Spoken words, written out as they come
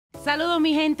Saludos,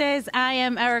 mi gentes. I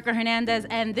am Erika Hernandez,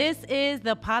 and this is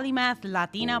the Polymath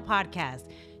Latina podcast.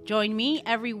 Join me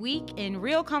every week in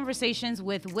real conversations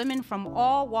with women from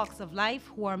all walks of life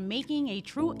who are making a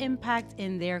true impact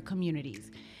in their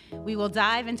communities. We will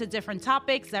dive into different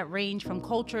topics that range from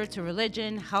culture to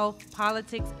religion, health,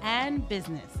 politics, and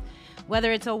business.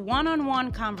 Whether it's a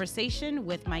one-on-one conversation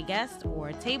with my guest or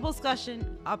a table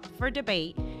discussion up for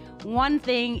debate, one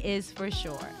thing is for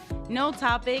sure. No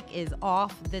topic is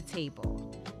off the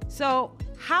table. So,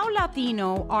 how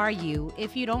Latino are you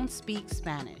if you don't speak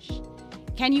Spanish?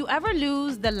 Can you ever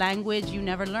lose the language you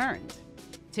never learned?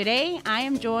 Today, I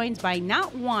am joined by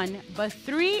not one, but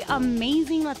three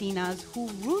amazing Latinas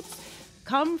whose roots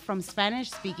come from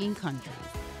Spanish-speaking countries.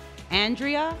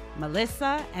 Andrea,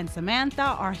 Melissa, and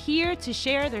Samantha are here to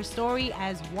share their story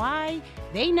as why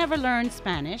they never learned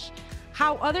Spanish,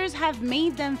 how others have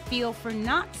made them feel for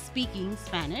not speaking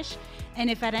Spanish, and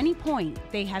if at any point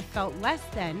they have felt less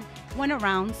than when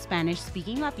around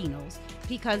Spanish-speaking Latinos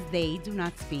because they do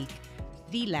not speak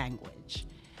the language.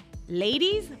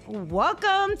 Ladies,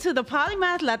 welcome to the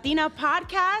Polymath Latina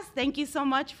podcast. Thank you so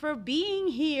much for being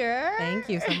here. Thank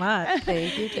you so much.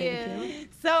 Thank you.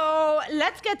 So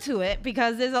let's get to it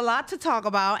because there's a lot to talk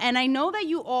about. And I know that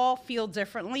you all feel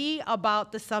differently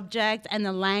about the subject and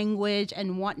the language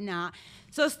and whatnot.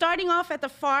 So starting off at the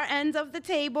far end of the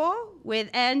table with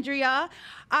Andrea,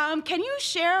 can you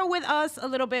share with us a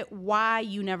little bit why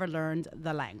you never learned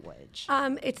the language?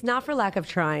 It's not for lack of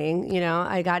trying. You know,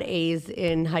 I got A's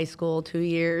in high school 2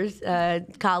 years,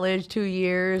 college 2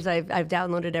 years. I've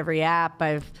downloaded every app.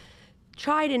 I've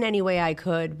tried in any way I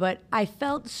could, but I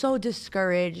felt so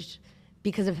discouraged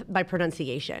because of my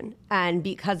pronunciation and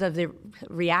because of the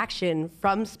reaction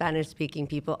from Spanish-speaking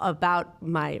people about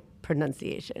my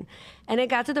pronunciation. And it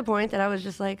got to the point that I was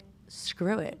just like,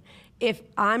 screw it. If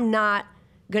I'm not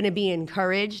going to be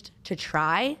encouraged to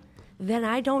try, then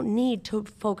I don't need to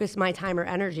focus my time or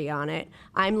energy on it.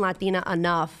 I'm Latina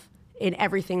enough in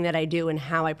everything that I do and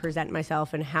how I present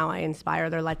myself and how I inspire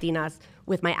other Latinas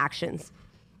with my actions.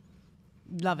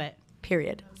 Love it.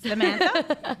 Period.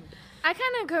 Samantha? I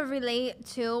kind of could relate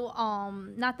to,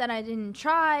 not that I didn't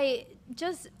try,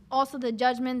 just also the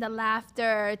judgment, the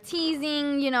laughter,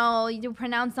 teasing, you know, you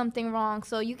pronounce something wrong.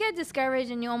 So you get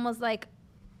discouraged and you almost like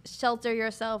shelter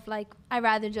yourself, like I'd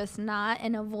rather just not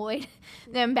and avoid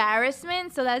the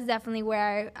embarrassment. So that's definitely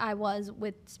where I was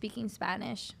with speaking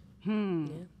Spanish. Yeah.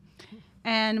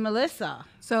 And Melissa?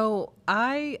 So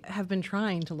I have been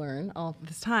trying to learn all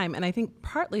this time, and I think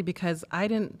partly because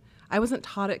I wasn't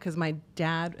taught it because my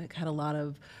dad had a lot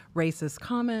of racist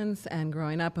comments and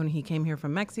growing up when he came here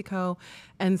from Mexico.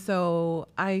 And so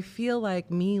I feel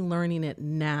like me learning it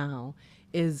now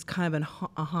is kind of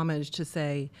a homage to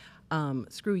say,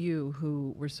 screw you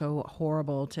who were so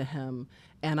horrible to him.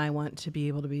 And I want to be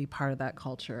able to be part of that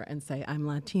culture and say, I'm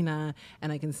Latina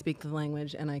and I can speak the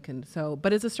language and I can,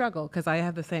 but it's a struggle because I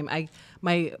have the same,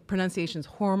 my pronunciation's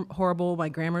horrible, my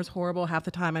grammar's horrible. Half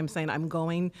the time I'm saying I'm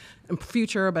going in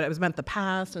future, but it was meant the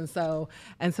past. And so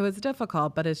it's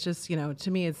difficult, but it's just,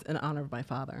 to me, it's an honor of my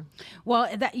father. Well,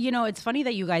 it's funny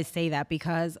that you guys say that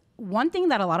because one thing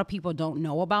that a lot of people don't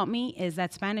know about me is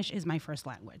that Spanish is my first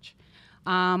language.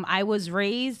 I was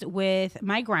raised with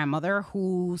my grandmother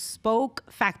who spoke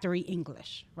factory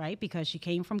English, right? Because she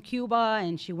came from Cuba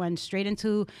and she went straight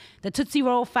into the Tootsie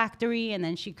Roll factory and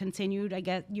then she continued, I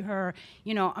guess, her,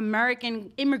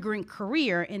 American immigrant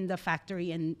career in the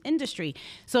factory and industry.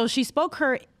 So she spoke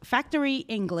her factory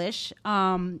English,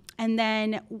 and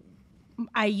then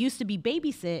I used to be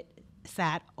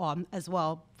sat as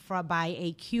well by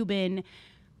a Cuban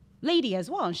lady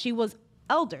as well. And she was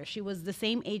elder. She was the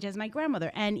same age as my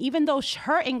grandmother. And even though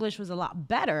her English was a lot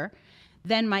better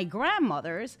than my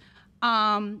grandmother's,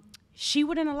 she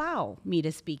wouldn't allow me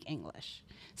to speak English.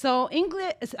 So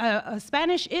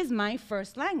Spanish is my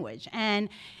first language. And,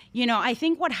 I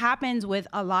think what happens with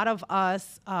a lot of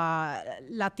us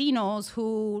Latinos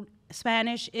who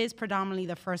Spanish is predominantly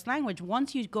the first language,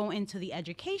 once you go into the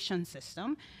education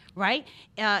system, right,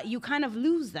 you kind of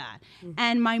lose that. Mm-hmm.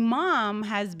 And my mom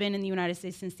has been in the United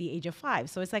States since the age of 5.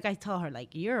 So it's like I tell her, like,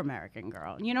 you're American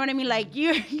girl. You know what I mean? Like,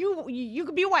 you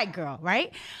could be a white girl,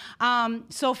 right?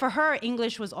 So for her,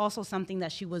 English was also something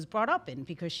that she was brought up in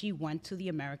because she went to the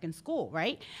American school,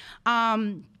 right?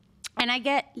 And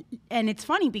it's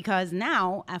funny because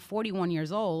now at 41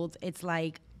 years old, it's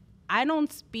like, I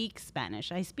don't speak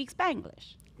Spanish. I speak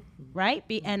Spanglish, right?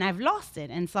 And I've lost it.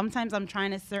 And sometimes I'm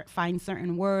trying to find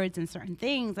certain words and certain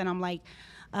things. And I'm like,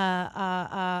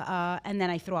 and then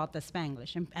I throw out the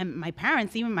Spanglish. And my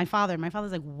parents, even my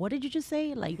father's like, what did you just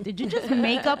say? Like, did you just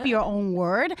make up your own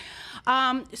word?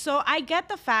 So I get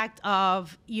the fact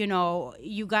of,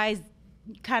 you guys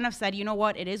kind of said, you know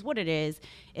what it is.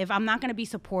 If I'm not going to be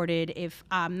supported, if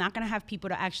I'm not going to have people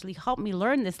to actually help me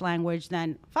learn this language,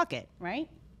 then fuck it, right?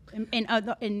 In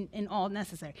all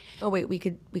necessary. Oh wait, we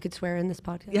could swear in this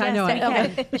podcast. Yeah, I know.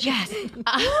 Okay. Yes.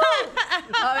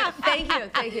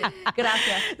 Thank you.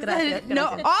 Gracias.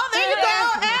 No. Oh, there you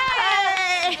go.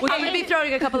 Hey! I'm going to be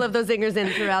throwing a couple of those zingers in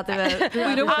throughout the.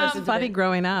 You know what was funny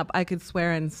growing up? I could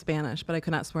swear in Spanish, but I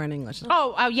could not swear in English.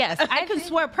 Oh, yes. I can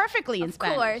swear perfectly in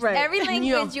Spanish. Of course. Right. Every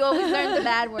language, you always learn the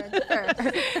bad words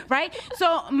first. Right?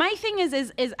 So my thing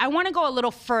is I want to go a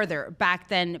little further back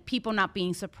than people not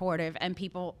being supportive and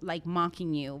people like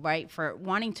mocking you, right, for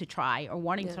wanting to try or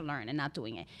wanting to learn and not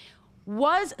doing it.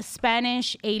 Was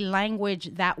Spanish a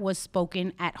language that was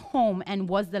spoken at home, and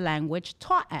was the language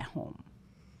taught at home?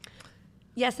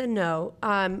 Yes and no.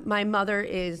 My mother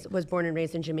was born and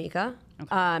raised in Jamaica,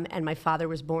 and my father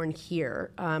was born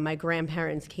here. My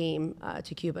grandparents came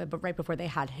to Cuba, but right before they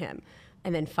had him.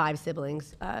 And then 5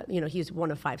 siblings. He's one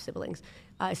of 5 siblings.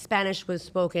 Spanish was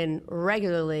spoken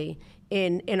regularly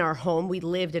in our home. We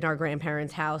lived in our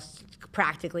grandparents' house.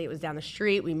 Practically, it was down the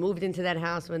street. We moved into that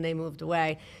house when they moved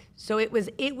away. So it was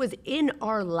in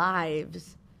our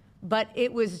lives, but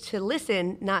it was to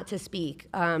listen, not to speak.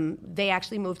 They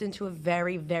actually moved into a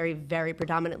very, very, very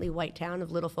predominantly white town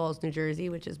of Little Falls, New Jersey,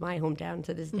 which is my hometown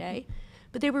to this day.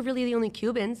 But they were really the only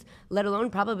Cubans, let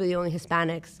alone probably the only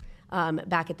Hispanics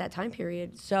back at that time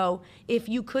period. So if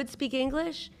you could speak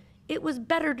English, it was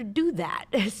better to do that,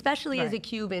 especially as a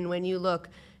Cuban. When you look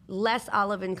less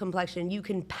olive in complexion, you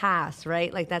can pass,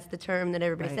 right? Like that's the term that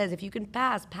everybody says. If you can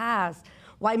pass.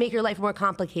 Why make your life more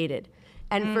complicated?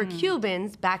 And for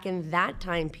Cubans, back in that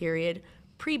time period,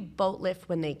 pre-boat lift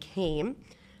when they came,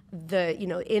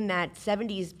 in that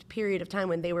 70s period of time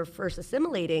when they were first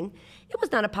assimilating, it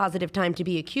was not a positive time to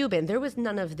be a Cuban. There was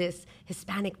none of this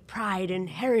Hispanic pride and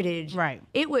heritage. Right.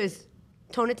 It was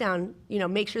tone it down,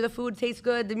 make sure the food tastes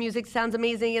good, the music sounds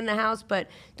amazing in the house, but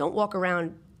don't walk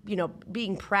around,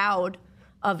 being proud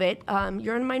of it.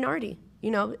 You're a minority,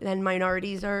 and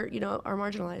minorities are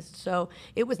marginalized. So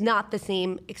it was not the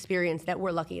same experience that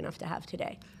we're lucky enough to have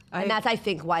today. And that's, I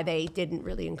think, why they didn't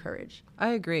really encourage. I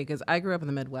agree, because I grew up in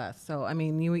the Midwest. So,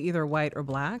 you were either white or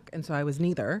black, and so I was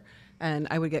neither. And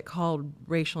I would get called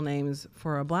racial names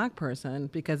for a black person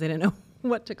because they didn't know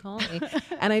what to call me.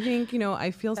 And I think,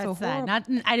 I feel so horrible.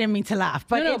 I didn't mean to laugh,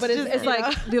 but but it's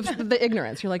like the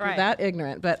ignorance. You're like, you're that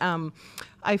ignorant. But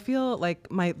I feel like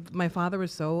my father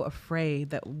was so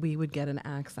afraid that we would get an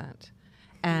accent.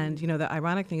 And, the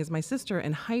ironic thing is my sister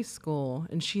in high school,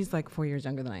 and she's like 4 years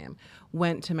younger than I am,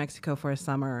 went to Mexico for a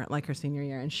summer, like her senior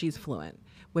year, and she's fluent,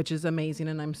 which is amazing.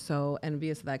 And I'm so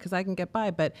envious of that because I can get by.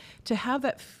 But to have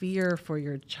that fear for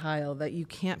your child that you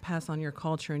can't pass on your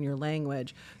culture and your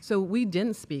language. So we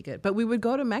didn't speak it, but we would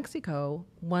go to Mexico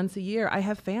once a year. I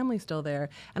have family still there,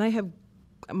 and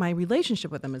my relationship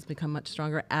with them has become much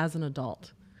stronger as an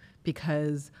adult,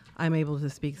 because I'm able to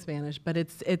speak Spanish. But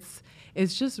it's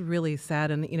just really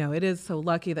sad, and it is so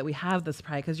lucky that we have this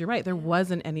pride, because you're right, there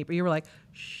wasn't any, but you were like,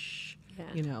 shh,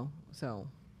 so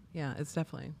yeah, it's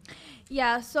definitely.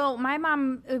 Yeah, so my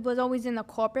mom was always in the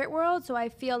corporate world, so I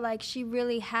feel like she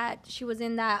was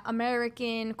in that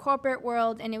American corporate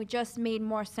world, and it just made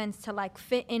more sense to like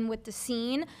fit in with the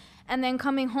scene. And then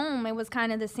coming home, it was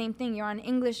kind of the same thing. You're on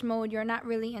English mode. You're not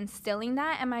really instilling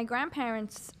that. And my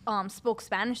grandparents spoke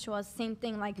Spanish to us, same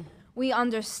thing. Like, we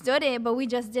understood it, but we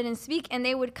just didn't speak. And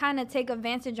they would kind of take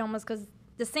advantage almost, because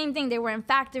the same thing, they were in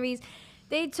factories.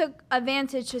 They took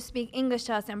advantage to speak English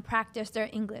to us and practice their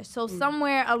English. So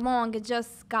somewhere along, it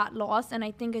just got lost. And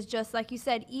I think it's just, like you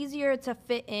said, easier to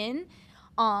fit in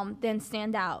than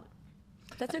stand out.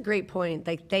 That's a great point.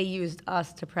 Like, they used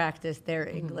us to practice their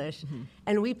English,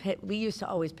 and we used to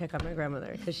always pick on my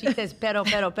grandmother because she says pero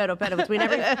between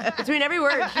every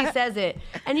word she says it,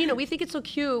 and we think it's so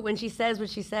cute when she says what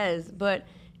she says, but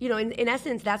in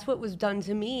essence that's what was done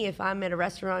to me. If I'm at a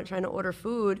restaurant trying to order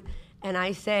food and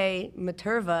I say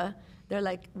materva, they're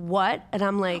like, what? And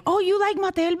I'm like, oh, you like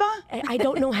Matelba? I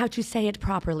don't know how to say it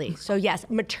properly. So yes,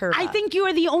 materva. I think you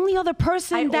are the only other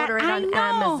person that order it I on know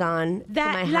Amazon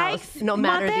that to my house, likes no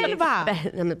matter Matelba. the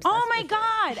expense. I'm obsessed Oh my with it.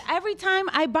 God. Every time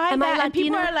I buy Am I that, and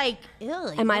people Latina? are like,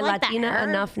 ew. Am I you like that Latina herb?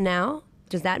 enough now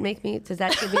Does that give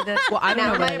me the? Well, I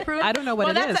don't know. am I approved? I don't know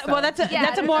what it is.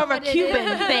 That's a more of a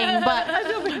Cuban thing,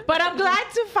 but I'm glad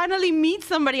to finally meet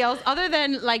somebody else other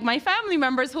than like my family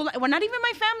members who, well, not even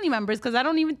my family members, because I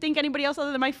don't even think anybody else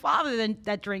other than my father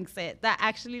that drinks it that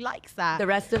actually likes that. The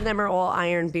rest of them are all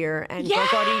iron beer and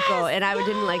Cocorico, and I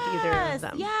didn't like either of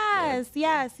them. Yes.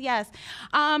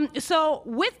 So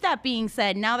with that being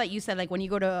said, now that you said like when you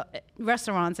go to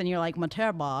restaurants and you're like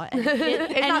Materba,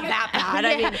 it's not that bad.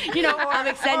 I mean, you know, I'm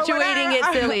accentuating it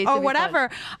silly or whatever.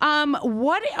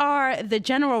 What are the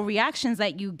general reactions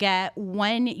that you get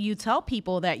when you tell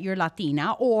people that you're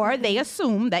Latina, or they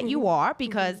assume that you are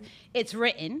because it's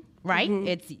written, right?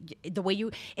 It's the way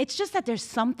it's just that there's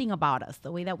something about us,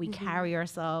 the way that we carry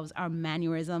ourselves, our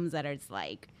mannerisms, that it's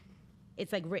like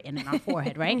written in our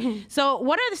forehead, right? So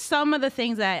what are some of the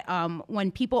things that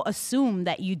when people assume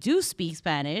that you do speak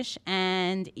Spanish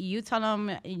and you tell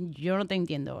them, yo no te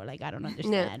entiendo, like I don't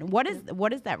understand. What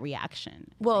is that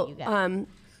reaction? Well,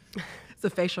 it's a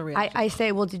facial reaction. I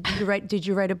say, well, did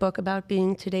you write a book about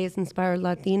being today's inspired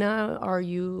Latina? Are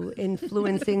you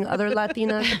influencing other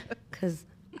Latinas? Because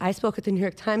I spoke at the New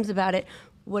York Times about it.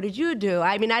 What did you do?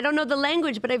 I mean, I don't know the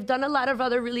language, but I've done a lot of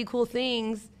other really cool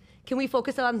things. Can we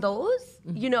focus on those?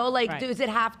 You know, like, does it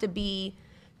have to be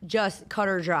just cut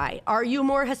or dry? Are you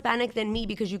more Hispanic than me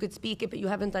because you could speak it, but you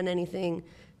haven't done anything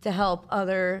to help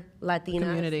other Latinas,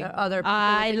 community. Or other people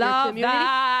I within your love community?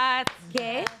 that.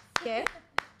 ¿Qué?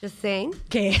 Just saying.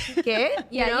 Okay. ¿Qué?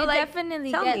 Yeah, know, you like,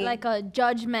 definitely tell get me. like a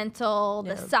judgmental,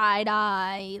 the side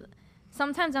eye.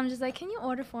 Sometimes I'm just like, can you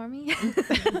order for me?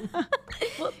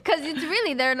 Because it's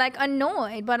really, they're like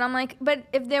annoyed. But I'm like, but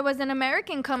if there was an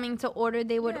American coming to order,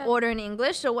 they would order in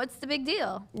English. So what's the big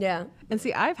deal? Yeah. And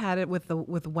see, I've had it with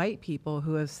white people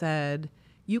who have said,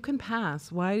 you can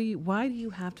pass. Why do you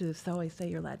have to always say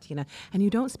you're Latina and you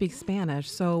don't speak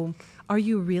Spanish? So are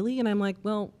you really? And I'm like,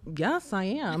 well, yes, I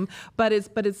am. But it's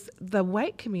the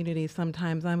white community.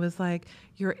 Sometimes I was like,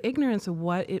 your ignorance of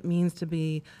what it means to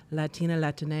be Latina,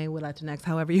 Latine, or Latinx,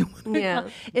 however you want to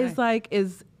call it,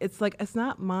 it's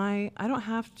not I don't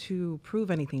have to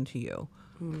prove anything to you.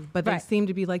 But they seem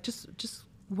to be like, just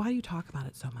why do you talk about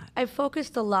it so much? I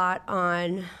focused a lot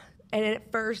on, and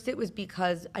at first it was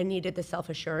because I needed the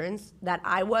self-assurance that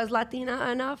I was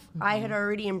Latina enough. I had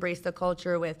already embraced the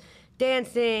culture with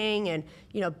dancing and,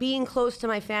 being close to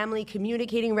my family,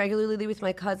 communicating regularly with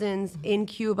my cousins in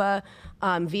Cuba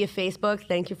via Facebook.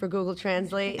 Thank you for Google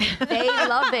Translate. They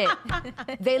love it.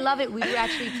 They love it. We were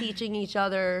actually teaching each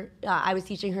other. I was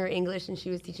teaching her English and she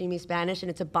was teaching me Spanish, and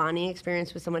it's a bonding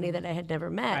experience with somebody that I had never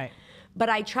met. Right. But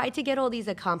I tried to get all these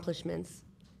accomplishments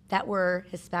that were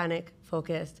Hispanic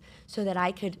focused so that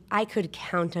I could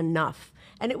count enough.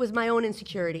 And it was my own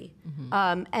insecurity.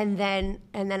 And then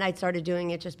I started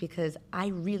doing it just because I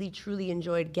really truly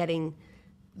enjoyed getting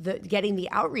the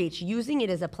outreach, using it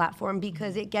as a platform,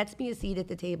 because it gets me a seat at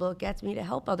the table, it gets me to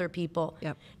help other people.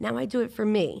 Yep. Now I do it for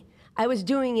me. I was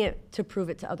doing it to prove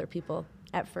it to other people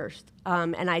at first.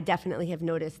 And I definitely have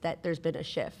noticed that there's been a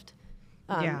shift.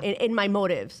 In my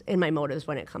motives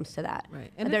when it comes to that.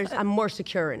 Right. And I'm more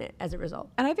secure in it as a result.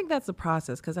 And I think that's the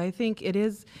process, because I think it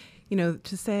is,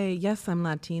 to say, yes, I'm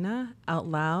Latina out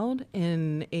loud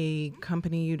in a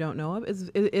company you don't know of,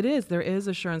 there is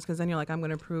assurance, because then you're like, I'm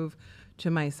going to prove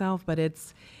to myself, but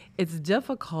it's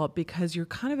difficult because you're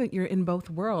in both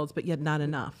worlds, but yet not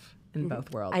enough in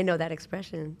both worlds. I know that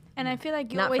expression. And I feel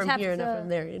like you Not always from have here, to, not from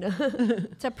there,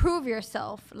 to prove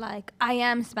yourself. Like, I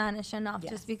am Spanish enough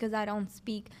Yes. just because I don't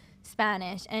speak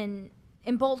Spanish. And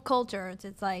in both cultures,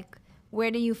 it's like,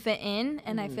 where do you fit in?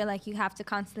 And I feel like you have to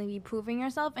constantly be proving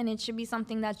yourself. And it should be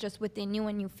something that's just within you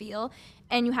and you feel.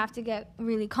 And you have to get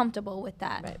really comfortable with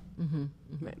that.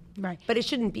 Right. Right. But it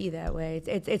shouldn't be that way.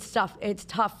 It's tough. It's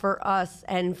tough for us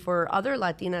and for other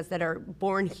Latinas that are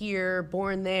born here,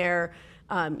 born there,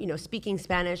 speaking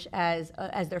Spanish as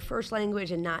their first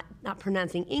language and not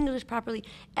pronouncing English properly.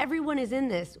 Everyone is in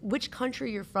this. Which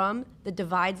country you're from, the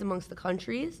divides amongst the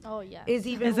countries is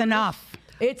even Is worse.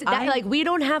 It's It's that, like, we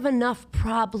don't have enough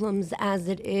problems as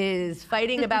it is,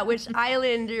 fighting about which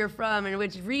island you're from and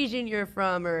which region you're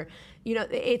from, or,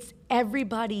 it's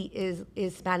everybody is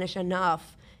Spanish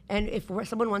enough. And if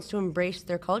someone wants to embrace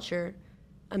their culture,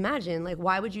 imagine, like,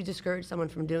 why would you discourage someone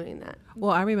from doing that?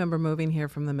 Well, I remember moving here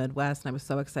from the Midwest, and I was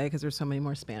so excited because there's so many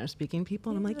more Spanish-speaking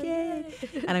people, and I'm like, yay!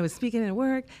 And I was speaking at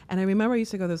work, and I remember I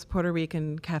used to go to this Puerto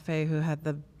Rican cafe who had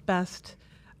the best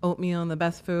oatmeal and the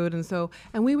best food,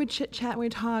 and we would chit-chat and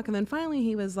we'd talk, and then finally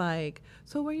he was like,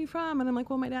 so where are you from? And I'm like,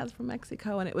 well, my dad's from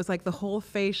Mexico, and it was like the whole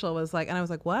facial was like, and I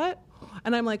was like, what?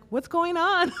 And I'm like, what's going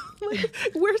on? Like,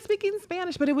 we're speaking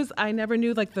Spanish. But I never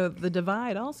knew like the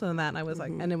divide also in that. And I was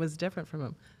like, and it was different from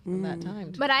him from that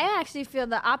time. Too. But I actually feel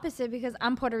the opposite because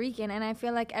I'm Puerto Rican and I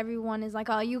feel like everyone is like,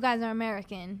 oh, you guys are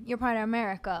American. You're part of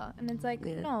America. And it's like,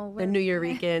 no. The New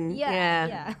Yorican.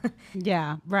 Yeah.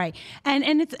 Yeah, right.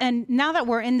 And now that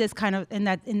we're in this kind of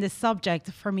in this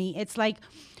subject, for me, it's like,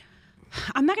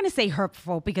 I'm not going to say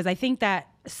hurtful because I think that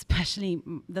especially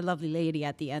the lovely lady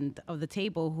at the end of the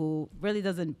table who really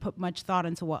doesn't put much thought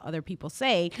into what other people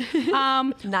say.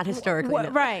 Not historically. No.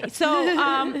 Right. So,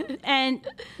 and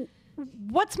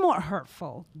what's more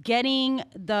hurtful? Getting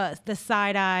the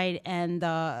side-eyed and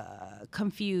the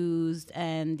confused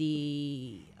and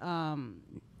the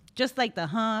just like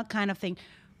the kind of thing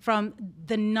from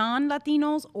the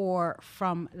non-Latinos or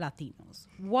from Latinos?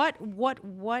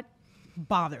 What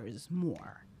bothers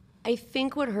more? I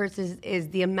think what hurts is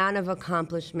the amount of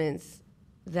accomplishments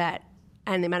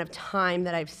and the amount of time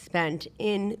that I've spent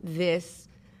in this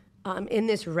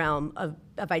realm of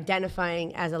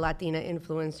identifying as a Latina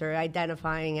influencer,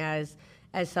 identifying as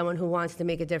someone who wants to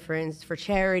make a difference for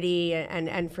charity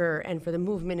and for the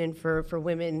movement and for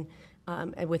women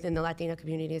within the Latina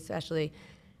community especially.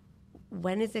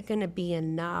 When is it going to be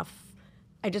enough?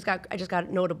 I just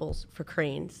got notables for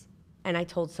cranes, and I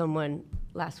told someone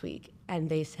last week, and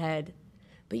they said,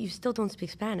 "But you still don't speak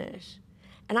Spanish,"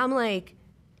 and I'm like,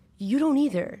 "You don't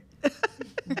either."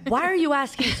 Why are you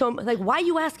asking why are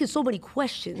you asking so many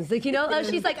questions? Like, you know,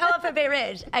 she's like, "Oh, from Bay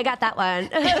Ridge. I got that one."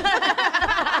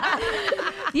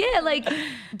 Yeah,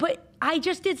 but I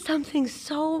just did something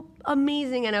so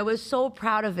amazing, and I was so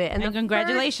proud of it. And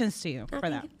congratulations to you for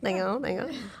that. Thank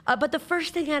you. But the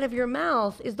first thing out of your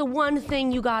mouth is the one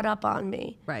thing you got up on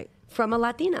me. Right. From a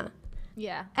Latina.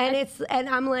 Yeah. And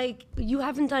I'm like, you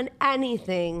haven't done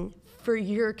anything for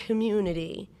your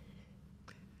community.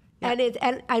 Yeah.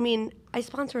 And I mean, I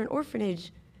sponsor an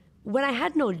orphanage. When I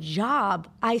had no job,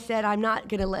 I said I'm not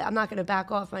gonna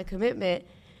back off my commitment.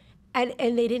 And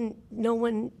they didn't. No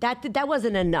one. That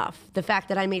wasn't enough. The fact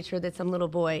that I made sure that some little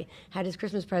boy had his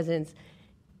Christmas presents.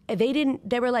 They didn't.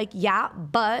 They were like, yeah,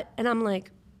 but. And I'm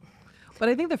like. But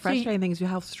I think the frustrating thing is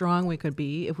how strong we could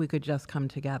be if we could just come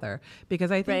together.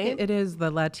 Because I think it is the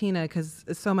Latina, because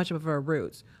it's so much of our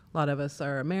roots. A lot of us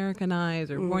are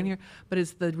Americanized or born here, but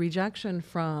it's the rejection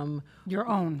from your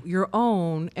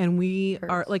own, and we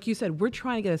are, like you said, we're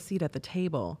trying to get a seat at the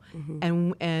table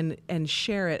and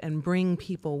share it and bring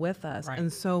people with us. Right.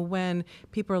 And so when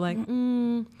people are like,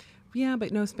 yeah,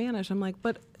 but no Spanish, I'm like,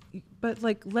 but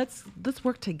like let's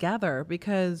work together,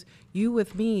 because you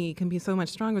with me can be so much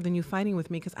stronger than you fighting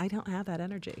with me, because I don't have that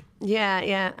energy.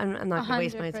 Yeah, I'm not gonna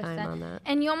waste my time on that.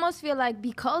 And you almost feel like,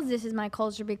 because this is my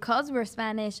culture, because we're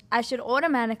Spanish, I should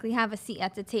automatically have a seat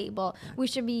at the table. We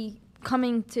should be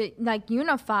coming to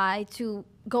unify to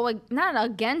go not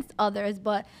against others,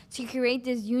 but to create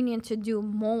this union to do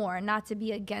more, not to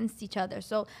be against each other.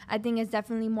 So I think it's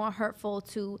definitely more hurtful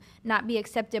to not be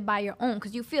accepted by your own,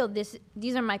 because you feel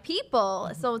these are my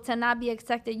people. So to not be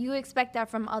accepted, you expect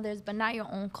that from others, but not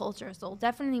your own culture. So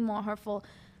definitely more hurtful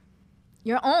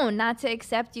your own, not to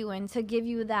accept you and to give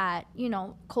you that,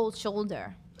 cold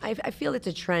shoulder. I feel it's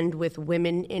a trend with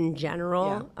women in general.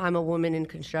 Yeah. I'm a woman in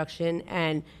construction,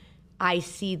 and I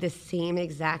see the same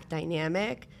exact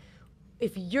dynamic.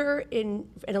 If you're an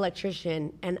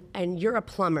electrician and you're a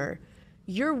plumber,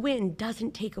 your win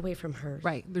doesn't take away from hers.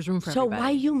 Right, there's room for everybody. So why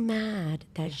are you mad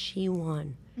that she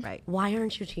won? Right. Why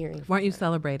aren't you cheering for Why aren't you her?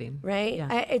 celebrating? Right?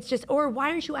 Yeah. It's just, or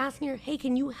why aren't you asking her, hey,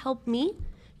 can you help me?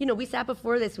 We sat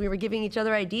before this, we were giving each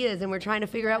other ideas, and we're trying to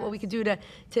figure out what we could do to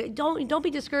don't be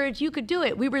discouraged, you could do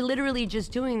it. We were literally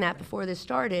just doing that before this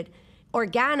started.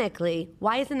 Organically.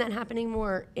 Why isn't that happening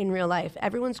more in real life?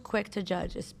 Everyone's quick to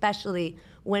judge, especially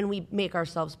when we make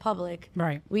ourselves public.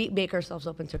 Right. We make ourselves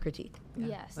open to critique. Yeah.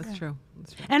 Yes. That's true.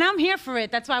 And I'm here for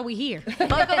it. That's why we're here.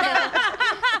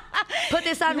 Put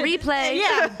this on replay.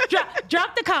 Yeah.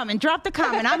 Drop the comment.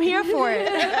 I'm here for it.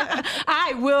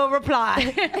 I will reply.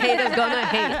 Haters gonna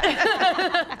hate.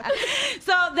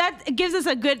 So that gives us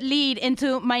a good lead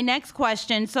into my next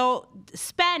question. So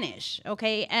Spanish,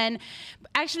 okay? And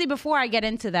actually, before I get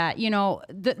into that,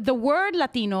 the word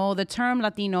Latino, the term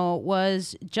Latino,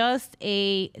 was just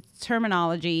a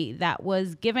terminology that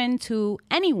was given to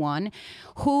anyone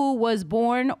who was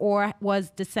born or was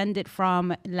descended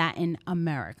from Latin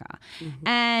America. Mm-hmm.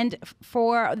 And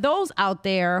for those out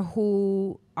there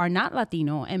who are not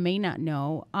Latino and may not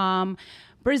know,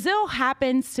 Brazil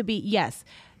happens to be, yes,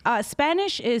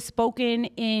 Spanish is spoken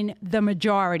in the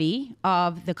majority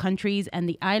of the countries and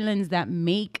the islands that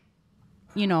make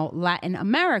Latin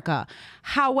America.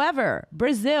 However,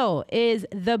 Brazil is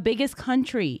the biggest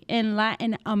country in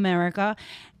Latin America,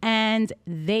 and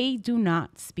they do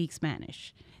not speak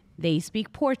Spanish. They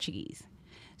speak Portuguese.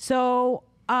 So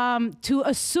to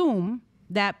assume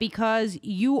that because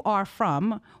you are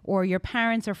from, or your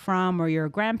parents are from, or your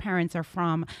grandparents are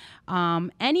from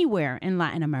anywhere in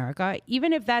Latin America,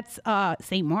 even if that's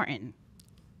St. Martin,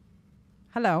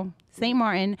 St.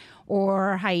 Martin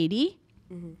or Haiti,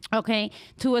 okay,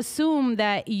 to assume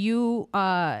that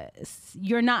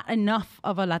you're not enough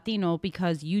of a Latino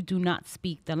because you do not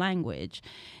speak the language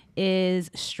is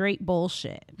straight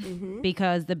bullshit,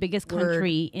 because the biggest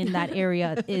country in that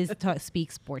area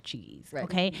speaks Portuguese. Right.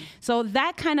 Okay. So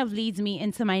that kind of leads me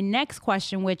into my next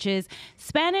question, which is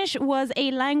Spanish was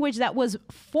a language that was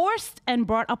forced and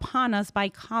brought upon us by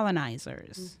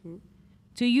colonizers.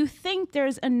 Do you think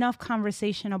there's enough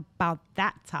conversation about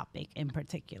that topic in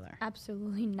particular?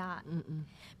 Absolutely not.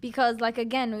 Because, like,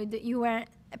 again,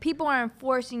 people aren't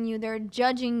forcing you. They're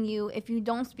judging you if you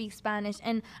don't speak Spanish.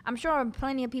 And I'm sure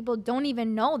plenty of people don't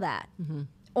even know that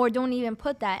or don't even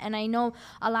put that. And I know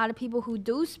a lot of people who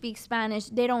do speak Spanish,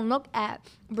 they don't look at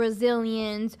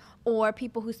Brazilians or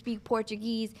people who speak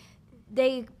Portuguese.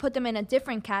 They put them in a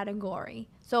different category.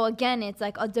 So again, it's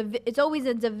like it's always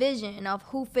a division of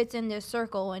who fits in this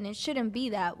circle, and it shouldn't be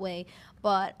that way.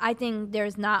 But I think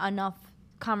there's not enough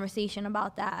conversation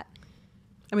about that.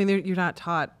 I mean, you're not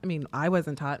taught. I mean, I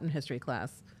wasn't taught in history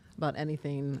class about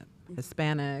anything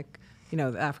Hispanic,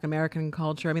 the African American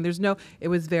culture. I mean, it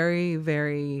was very,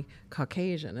 very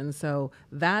Caucasian. And so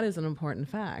that is an important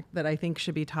fact that I think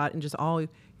should be taught in just all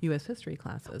U.S. history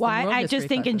classes. Well, I just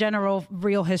think in general,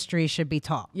 real history should be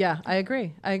taught. Yeah, I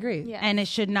agree. Yes. And it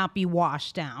should not be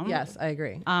washed down. Yes, I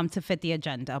agree. To fit the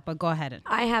agenda. But go ahead.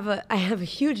 I have a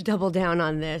huge double down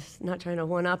on this. Not trying to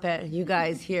one up at you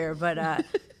guys here, but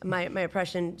my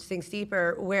oppression sinks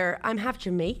deeper, where I'm half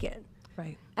Jamaican.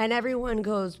 Right. And everyone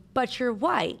goes, but you're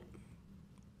white.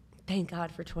 Thank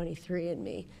God for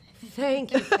 23andMe.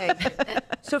 Thank you.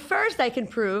 So first I can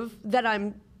prove that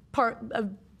I'm part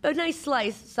of a nice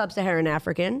slice sub-Saharan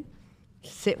African.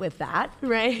 Sit with that,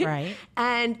 right? Right.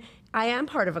 And I am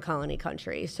part of a colony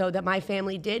country, so that my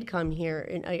family did come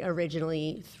here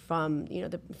originally from,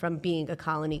 from being a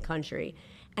colony country.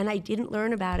 And I didn't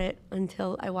learn about it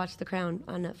until I watched The Crown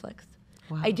on Netflix.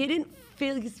 Wow. I didn't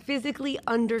physically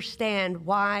understand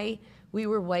why we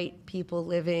were white people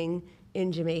living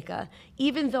in Jamaica,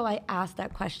 even though I asked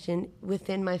that question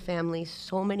within my family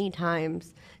so many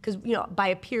times, because by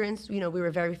appearance, we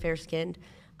were very fair-skinned.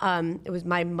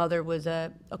 My mother was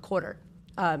a quarter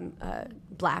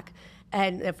black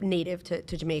and native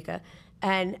to Jamaica,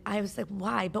 and I was like,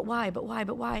 why? But why? But why?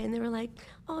 But why? And they were like,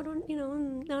 oh,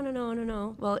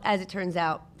 no. Well, as it turns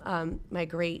out, my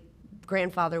great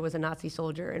grandfather was a Nazi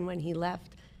soldier, and when he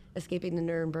left, escaping the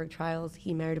Nuremberg trials,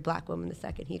 he married a black woman the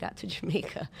second he got to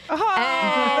Jamaica.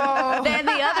 Oh. And then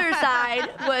the other side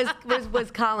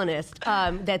was colonist,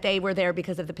 that they were there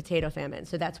because of the potato famine.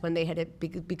 So that's when they had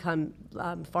become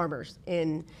farmers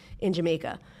in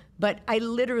Jamaica. But I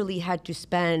literally had to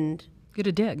spend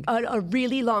a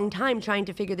really long time trying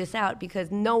to figure this out,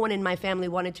 because no one in my family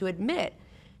wanted to admit.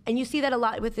 And you see that a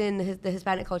lot within the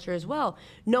Hispanic culture as well.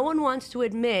 No one wants to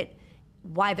admit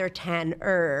why they're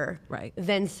tanner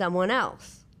than someone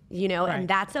else, right. And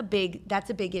that's a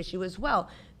big issue as well.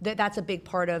 That's a big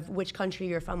part of which country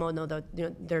you're from. Oh no,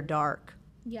 they're dark.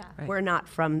 Yeah, right. We're not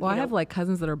from. Well, I have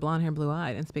cousins that are blonde hair, blue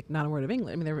eyed, and speak not a word of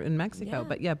English. I mean, they're in Mexico,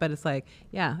 but it's like,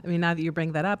 I mean, now that you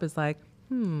bring that up, it's like,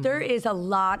 there is a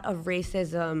lot of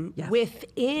racism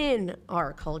within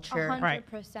our culture.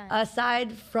 100%.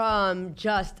 Aside from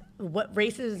just what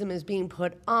racism is being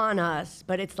put on us,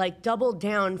 but it's like doubled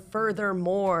down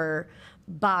furthermore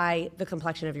by the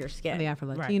complexion of your skin. And the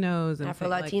Afro-Latinos. Right.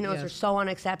 Afro-Latinos are so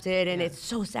unaccepted, and it's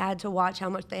so sad to watch how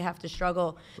much they have to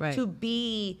struggle to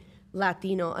be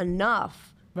Latino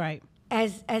enough. Right.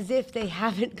 As if they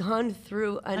haven't gone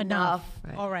through enough.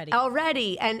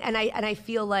 Already. And I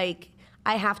feel like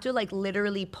I have to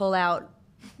literally pull out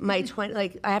my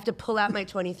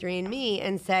 23andMe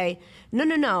and say,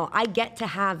 no, I get to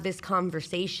have this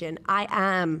conversation. I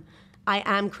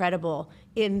am credible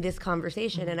in this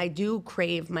conversation, and I do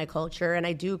crave my culture, and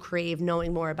I do crave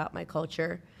knowing more about my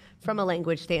culture from a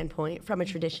language standpoint, from a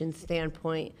tradition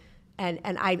standpoint, and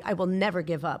I will never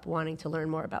give up wanting to learn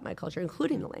more about my culture,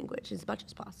 including the language, as much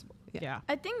as possible. Yeah.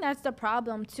 I think that's the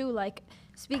problem too. Like,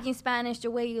 speaking Spanish, the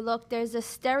way you look, there's a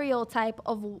stereotype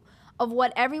of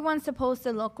what everyone's supposed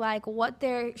to look like, what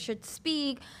they should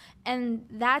speak, And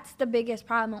that's the biggest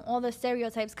problem, all the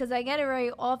stereotypes, because I get it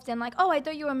very often, like, oh, I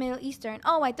thought you were Middle Eastern.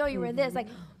 Oh, I thought you were this. Like,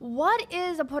 what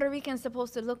is a Puerto Rican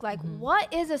supposed to look like?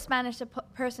 What is a Spanish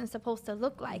person supposed to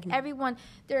look like? Everyone,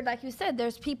 there, like you said,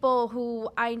 there's people who,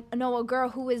 I know a girl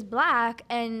who is black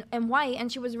and white,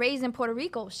 and she was raised in Puerto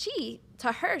Rico.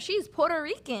 To her, she's Puerto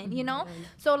Rican, you know?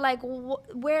 So, like,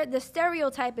 where the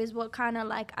stereotype is what kind of,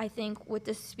 like, I think with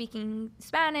the speaking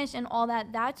Spanish and all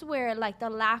that, that's where, like,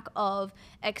 the lack of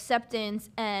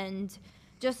acceptance and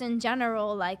just in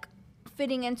general, like,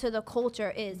 fitting into the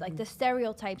culture is. Like, the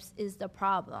stereotypes is the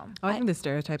problem. Oh, I think the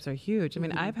stereotypes are huge. I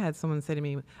mean, I've had someone say to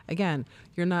me, again,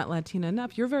 you're not Latina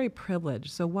enough. You're very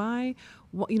privileged. So why,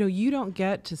 you know, you don't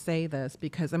get to say this,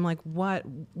 because I'm like, how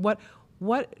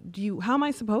am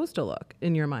I supposed to look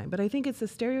in your mind? But I think it's a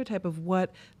stereotype of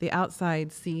what the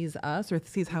outside sees us or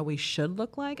sees how we should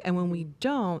look like. And when we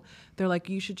don't, they're like,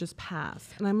 you should just pass.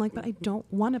 And I'm like, but I don't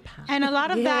want to pass. And a lot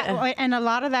of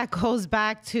that goes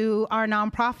back to our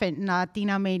nonprofit,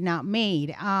 Latina Made, Not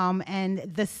Made. And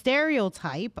the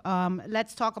stereotype,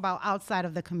 let's talk about outside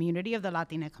of the community, of the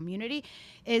Latina community,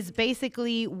 is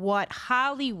basically what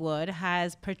Hollywood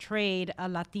has portrayed a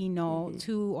Latino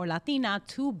to, or Latina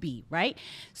to be, right?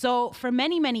 So for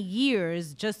many, many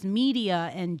years, just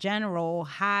media in general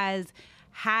has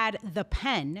had the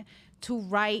pen to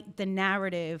write the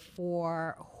narrative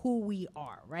for who we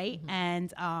are, right?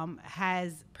 And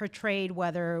has portrayed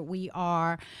whether we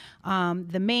are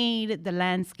the maid, the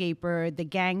landscaper, the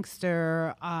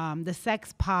gangster, the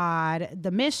sex pod, the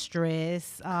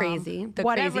mistress, Crazy, the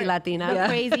whatever, crazy Latina. the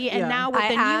crazy, and now with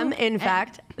I am, in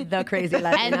fact, the crazy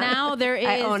Latina. and now there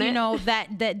is, you know,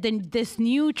 this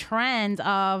new trend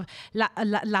of la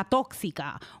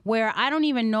tóxica, where I don't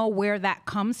even know where that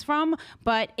comes from,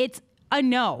 but it's a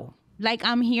no. Like,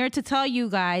 I'm here to tell you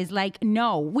guys, like,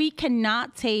 no, we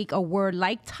cannot take a word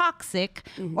like toxic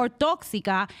or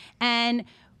tóxica and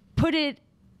put it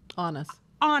on us.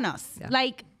 Yeah.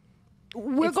 Like,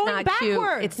 we're It's going not backwards.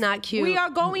 cute. It's not cute. We are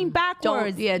going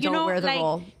backwards. Don't wear the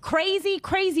role.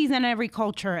 Crazies in every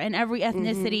culture and every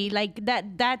ethnicity. Like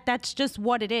that's just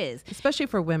what it is. Especially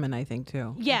for women, I think,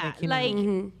 too. Yeah,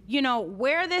 you know,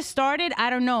 where this started, I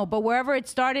don't know, but wherever it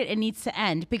started, it needs to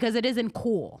end, because it isn't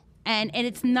cool. And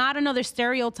it's not another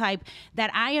stereotype that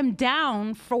I am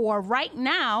down for right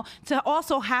now to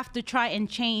also have to try and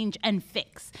change and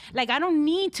fix. Like, I don't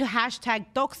need to hashtag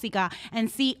tóxica and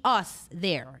see us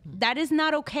there. That is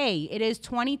not okay. It is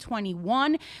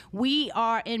 2021. We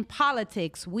are in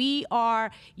politics. We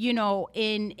are, you know,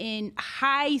 in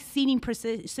high seating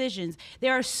positions.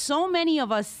 There are so many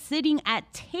of us sitting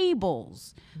at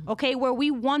tables, okay, where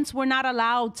we once were not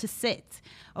allowed to sit,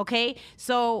 okay?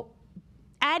 So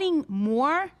adding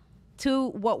more to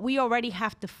what we already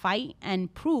have to fight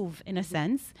and prove, in a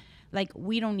sense, like,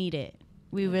 we don't need it.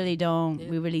 We really don't. Yeah.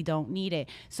 We really don't need it.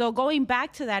 So going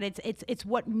back to that, it's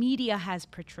what media has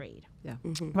portrayed. Yeah.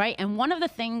 Right. And one of the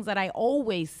things that I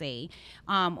always say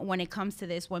when it comes to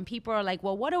this, when people are like,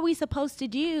 well, what are we supposed to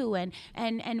do? And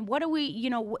what are we, you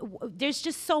know, there's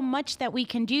just so much that we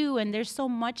can do, and there's so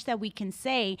much that we can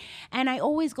say. And I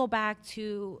always go back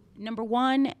to, number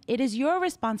one, it is your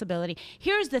responsibility.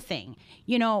 Here's the thing,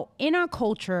 you know, in our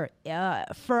culture,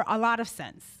 for a lot of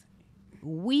sense,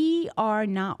 we are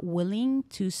not willing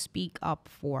to speak up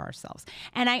for ourselves.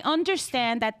 And I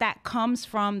understand that that comes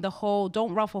from the whole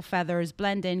don't ruffle feathers,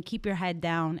 blend in, keep your head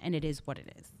down, and it is what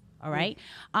it is. All right.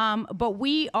 But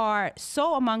we are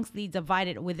so amongstly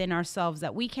divided within ourselves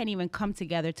that we can't even come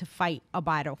together to fight a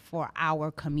battle for our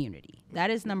community.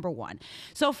 That is number one.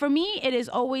 So for me, it is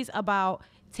always about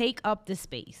take up the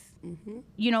space.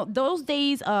 You know, those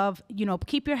days of, you know,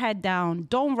 keep your head down,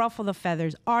 don't ruffle the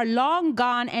feathers are long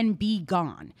gone and be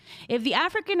gone. If the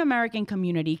African American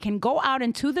community can go out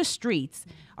into the streets,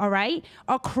 all right,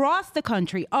 across the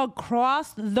country,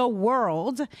 across the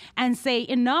world, and say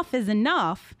enough is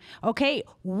enough, okay,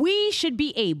 we should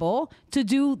be able to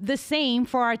do the same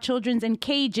for our children's in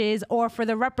cages, or for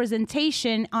the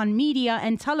representation on media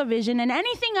and television and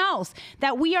anything else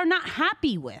that we are not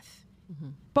happy with.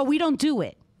 But we don't do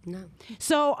it. No.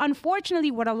 So unfortunately,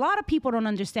 what a lot of people don't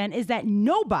understand is that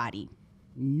nobody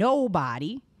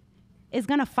is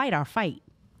going to fight our fight.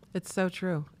 It's so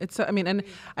true. It's so, I mean, and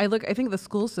I think the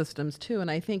school systems too. And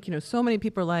I think, you know, so many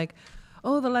people are like,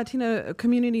 oh, the Latina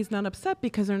community is not upset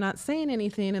because they're not saying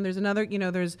anything. And there's another, you know,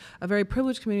 there's a very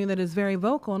privileged community that is very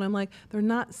vocal. And I'm like, they're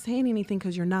not saying anything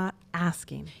because you're not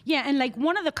asking. Yeah, and like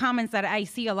one of the comments that I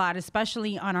see a lot,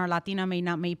 especially on our Latina Made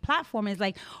Not Made platform, is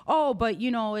like, oh, but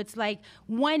it's like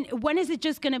when is it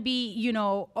just gonna be,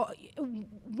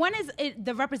 when is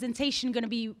the representation gonna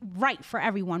be right for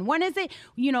everyone? When is it,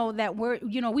 that we're,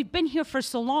 we've been here for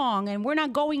so long and we're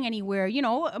not going anywhere.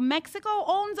 Mexico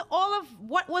owns all of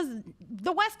what was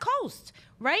the West Coast,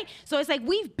 right? So it's like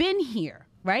we've been here.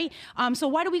 Right? So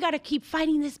why do we got to keep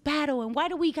fighting this battle? And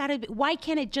why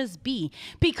can't it just be?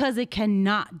 Because it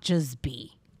cannot just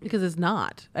be. Because it's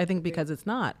not. I think because it's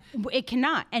not. It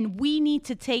cannot. And we need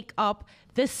to take up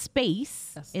the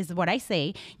space, is what I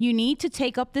say. You need to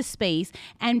take up the space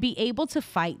and be able to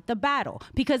fight the battle.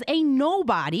 Because ain't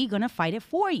nobody going to fight it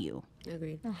for you.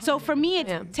 Agreed. So for me,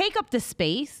 it's take up the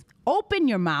space. Open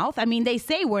your mouth. I mean, they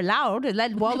say we're loud.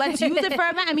 Let's use it for.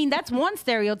 I mean, that's one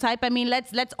stereotype. I mean,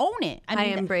 let's own it. I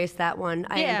embrace that one.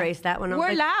 I embrace that one.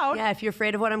 We're loud. Yeah, if you're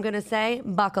afraid of what I'm going to say,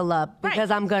 buckle up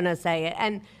because I'm going to say it.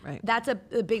 And that's a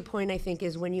big point, I think,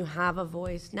 is when you have a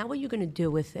voice, now what are you going to do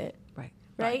with it?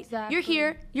 Right? Exactly. You're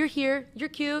here, you're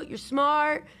cute, you're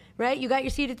smart, right? You got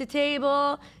your seat at the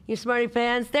table, your smarty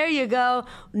pants. There you go.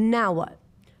 Now what?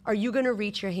 Are you going to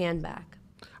reach your hand back?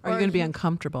 Are you going to be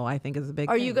uncomfortable? I think is a big thing.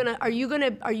 Are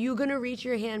you gonna reach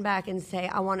your hand back and say,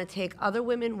 I want to take other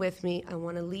women with me. I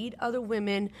want to lead other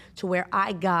women to where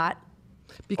I got.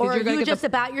 Because or are you just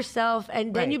about yourself,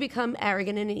 and then you become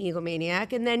arrogant and an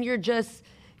egomaniac, and then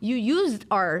you used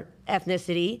our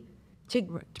ethnicity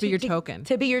to be your token.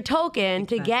 To be your token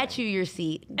to get you your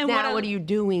seat. And now what are you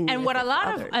doing? And what a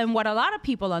lot of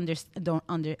people don't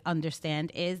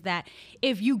understand is that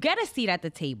if you get a seat at the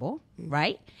table,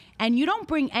 right, and you don't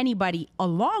bring anybody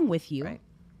along with you,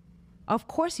 of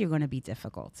course you're going to be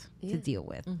difficult to deal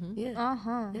with.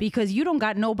 Because you don't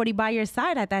got nobody by your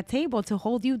side at that table to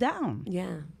hold you down.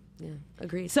 Yeah,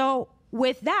 agreed. So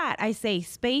with that, I say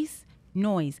space,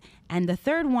 noise. And the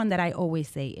third one that I always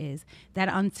say is that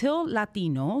until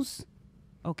Latinos,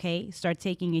 start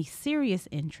taking a serious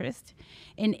interest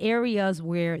in areas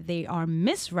where they are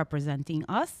misrepresenting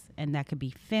us, and that could be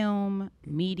film,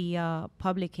 media,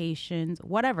 publications,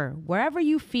 whatever, wherever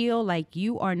you feel like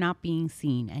you are not being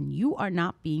seen and you are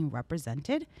not being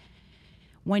represented,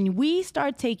 when we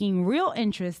start taking real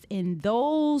interest in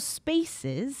those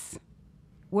spaces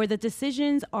where the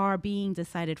decisions are being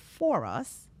decided for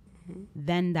us,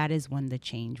 then that is when the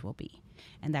change will be.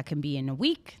 And that can be in a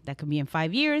week, that can be in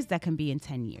 5 years, that can be in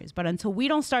 10 years. But until we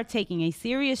don't start taking a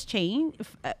serious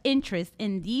interest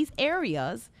in these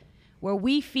areas where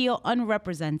we feel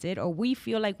unrepresented, or we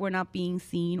feel like we're not being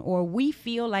seen, or we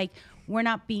feel like we're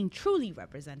not being truly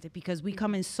represented because we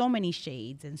come in so many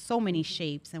shades and so many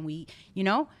shapes, and we,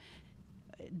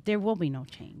 there will be no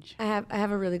change. I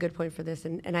have a really good point for this,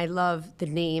 and I love the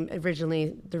name.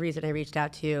 Originally, the reason I reached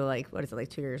out to you,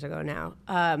 2 years ago now.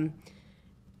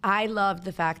 I love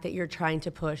the fact that you're trying to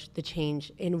push the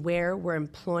change in where we're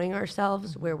employing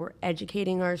ourselves, where we're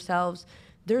educating ourselves.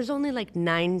 There's only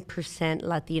 9%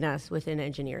 Latinas within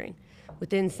engineering,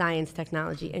 within science,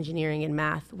 technology, engineering, and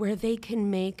math, where they can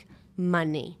make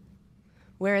money.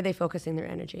 Where are they focusing their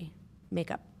energy?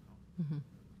 Makeup,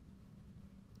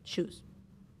 shoes,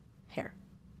 hair,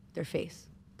 their face,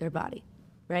 their body,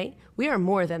 right? We are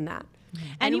more than that.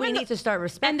 And we need to start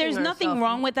respecting ourselves. And there's nothing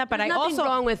wrong with that, but I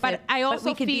also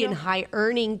we could be in high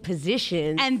earning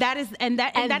positions. And that is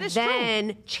true.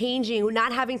 Then changing,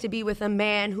 not having to be with a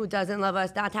man who doesn't love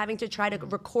us, not having to try to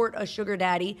record a sugar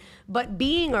daddy, but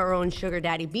being our own sugar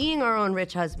daddy, being our own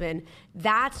rich husband.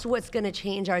 That's what's going to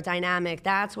change our dynamic.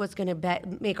 That's what's going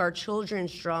to make our children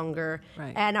stronger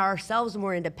and ourselves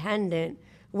more independent.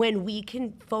 When we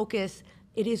can focus,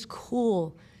 it is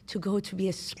cool to go to be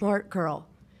a smart girl.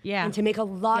 And to make a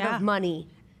lot of money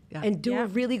and do a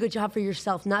really good job for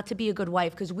yourself, not to be a good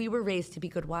wife, because we were raised to be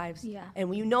good wives.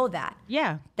 And you know that. We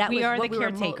are the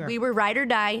caretaker. We were ride or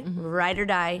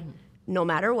die, no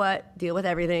matter what, deal with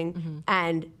everything,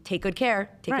 and take good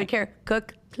care, good care,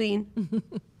 cook, clean.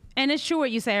 And it's true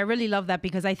what you say. I really love that,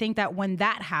 because I think that when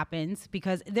that happens,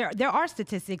 because there are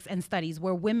statistics and studies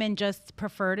where women just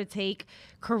prefer to take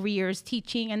careers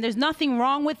teaching, and there's nothing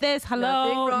wrong with this.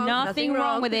 Nothing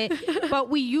wrong with it. But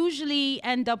we usually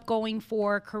end up going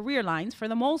for career lines, for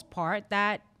the most part,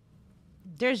 that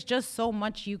there's just so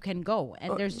much you can go,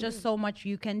 and there's just so much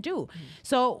you can do.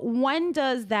 So when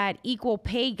does that equal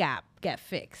pay gap get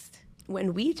fixed?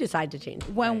 When we decide to change.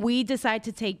 When we decide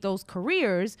to take those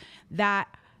careers that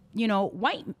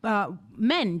white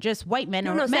men, just white men,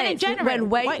 or No, men in general. When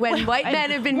white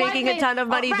men have been making a ton of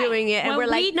money doing it, and When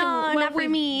we're like, we no, not for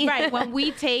me. Right, when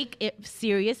we take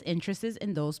serious interests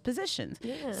in those positions.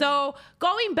 Yeah. So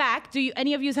going back,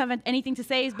 any of you have anything to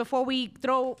say before we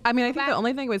throw? I mean, I think the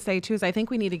only thing I would say too is I think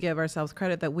we need to give ourselves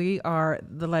credit that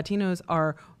the Latinos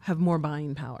have more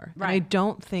buying power. Right. And I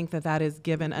don't think that is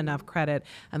given enough credit.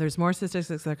 And there's more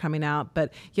statistics that are coming out,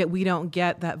 but yet we don't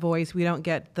get that voice. We don't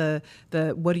get the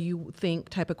what do you think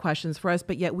type of questions for us,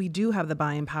 but yet we do have the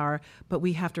buying power, but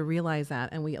we have to realize that.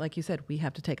 And we, like you said, we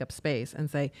have to take up space and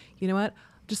say, you know what,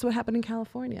 just what happened in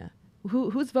California?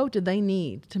 Whose vote did they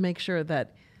need to make sure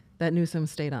that Newsom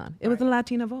stayed on? It was a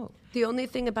Latina vote. The only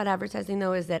thing about advertising,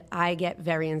 though, is that I get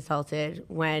very insulted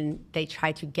when they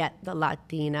try to get the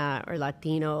Latina or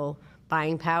Latino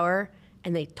buying power,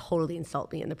 and they totally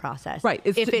insult me in the process. Right.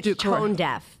 If it's tone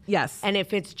deaf. Yes. And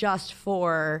if it's just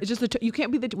for... It's just we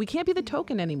can't be the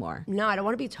token anymore. No, I don't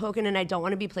want to be token, and I don't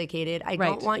want to be placated. I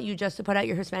don't want you just to put out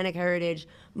your Hispanic Heritage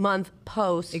Month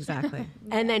post. Exactly.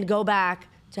 And then go back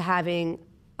to having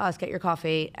us get your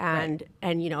coffee and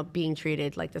being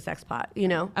treated like the sex pot,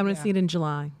 I want to see it in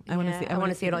July. I want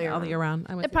to see it all year round.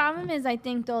 The problem is, I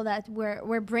think, though, that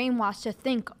we're brainwashed to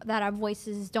think that our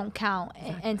voices don't count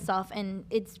and stuff, and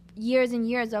it's years and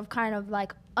years of kind of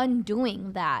like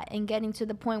undoing that and getting to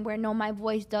the point where no, my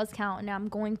voice does count, and I'm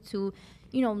going to,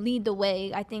 lead the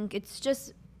way. I think it's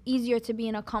just easier to be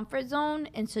in a comfort zone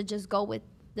and to just go with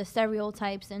the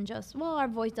stereotypes and just, well, our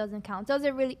voice doesn't count. Does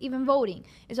it really? Even voting,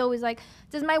 it's always like,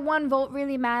 does my one vote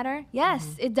really matter?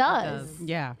 Yes, it does.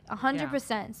 Yeah,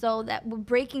 100%. So that we're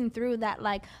breaking through that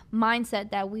like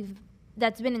mindset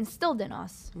that's been instilled in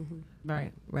us.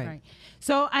 Right.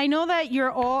 So I know that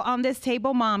you're all on this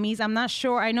table mommies. I'm not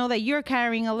sure. I know that you're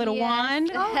carrying a little one.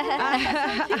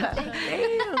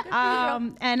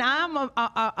 And I'm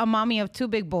a mommy of two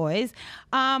big boys.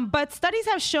 But studies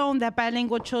have shown that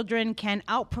bilingual children can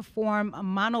outperform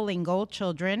monolingual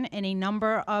children in a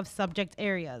number of subject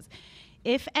areas.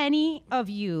 If any of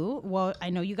you, well,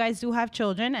 I know you guys do have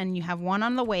children and you have one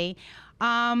on the way,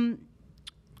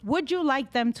 would you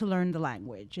like them to learn the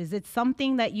language? Is it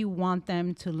something that you want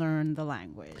them to learn the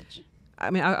language? I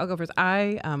mean, I'll go first.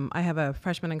 I have a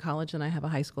freshman in college and I have a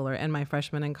high schooler. And my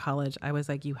freshman in college, I was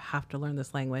like, you have to learn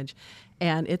this language.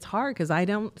 And it's hard because I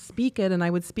don't speak it, and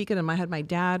I would speak it in my head. My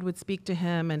dad would speak to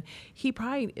him, and he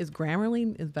probably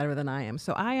grammarly is better than I am.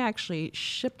 So I actually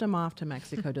shipped him off to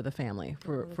Mexico to the family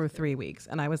for 3 weeks.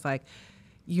 And I was like,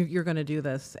 you're going to do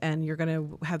this, and you're going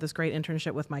to have this great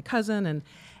internship with my cousin.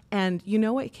 And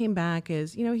what came back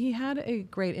is, he had a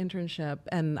great internship,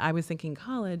 and I was thinking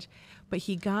college, but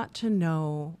he got to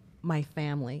know my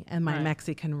family and my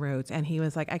Mexican roots. And he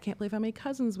was like, I can't believe how many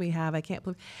cousins we have. I can't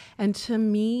believe. And to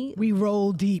me, we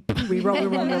roll deep. We roll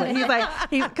really. He's like,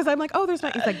 because I'm like, oh, he's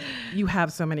like, you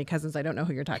have so many cousins. I don't know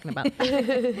who you're talking about.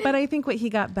 But I think what he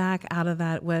got back out of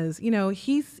that was,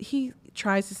 he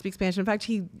tries to speak Spanish. In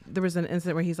fact, there was an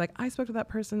incident where he's like, I spoke to that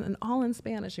person and all in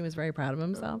Spanish. He was very proud of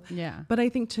himself. Yeah. But I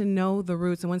think to know the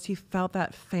roots, and once he felt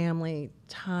that family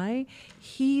tie,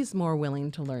 he's more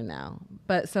willing to learn now.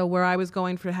 But so where I was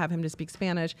going to have him to speak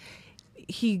Spanish,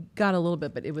 he got a little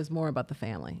bit, but it was more about the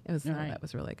family. It was that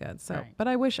was really good. So, but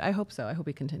I hope so. I hope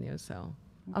he continues. So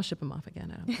I'll ship him off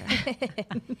again. I don't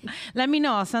care. Let me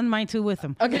know. I'll send mine too with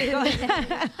him. Okay.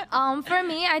 For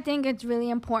me, I think it's really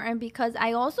important because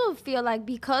I also feel like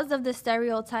because of the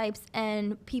stereotypes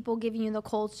and people giving you the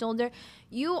cold shoulder,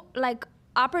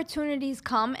 opportunities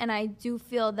come, and I do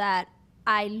feel that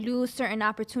I lose certain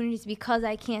opportunities because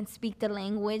I can't speak the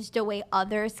language the way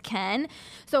others can.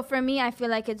 So for me, I feel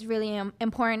like it's really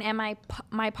important. And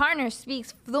my partner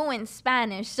speaks fluent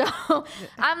Spanish, so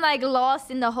I'm like lost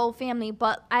in the whole family.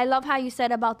 But I love how you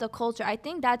said about the culture. I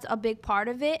think that's a big part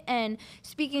of it. And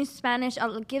speaking Spanish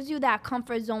gives you that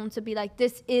comfort zone to be like,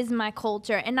 this is my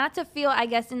culture. And not to feel, I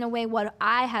guess, in a way what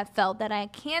I have felt, that I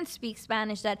can't speak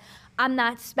Spanish, that I'm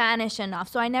not Spanish enough.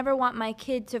 So I never want my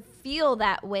kid to feel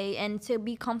that way and to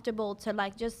be comfortable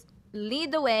to just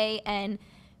lead the way and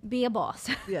be a boss.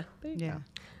 Yeah.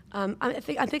 I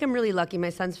think I'm really lucky. My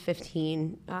son's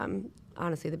 15,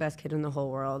 honestly the best kid in the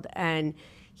whole world. And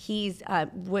he's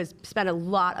spent a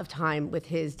lot of time with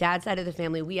his dad's side of the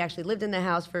family. We actually lived in the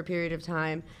house for a period of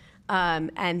time.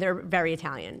 And they're very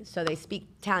Italian. So they speak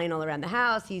Italian all around the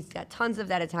house. He's got tons of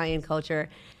that Italian culture.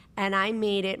 And I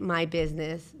made it my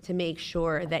business to make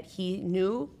sure that he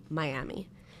knew Miami.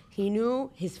 He knew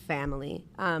his family.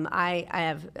 I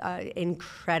have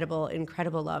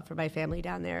incredible love for my family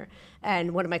down there.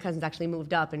 And one of my cousins actually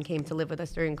moved up and came to live with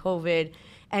us during COVID.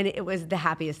 And it was the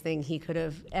happiest thing he could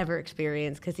have ever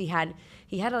experienced because he had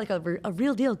like a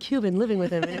real deal Cuban living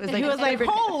with him. And it was like, He was like,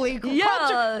 holy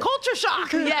culture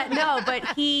shock. Yeah, no, but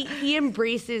he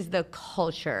embraces the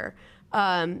culture.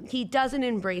 He doesn't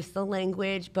embrace the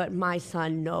language, but my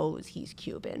son knows he's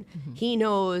Cuban. He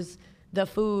knows the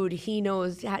food. He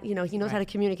knows how, how to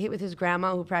communicate with his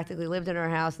grandma, who practically lived in our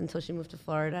house until she moved to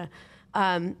Florida.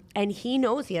 And he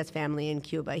knows he has family in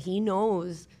Cuba. He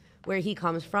knows where he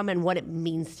comes from and what it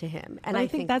means to him. And I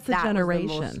think that's a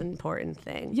generation. Was the most important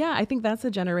thing. Yeah, I think that's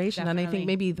a generation. Definitely. And I think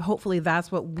maybe, hopefully,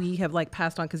 that's what we have like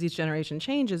passed on, because each generation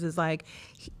changes, is like,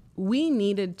 we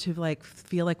needed to like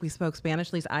feel like we spoke Spanish,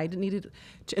 at least I needed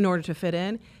to, in order to fit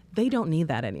in. They don't need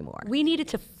that anymore. We needed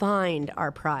to find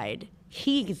our pride.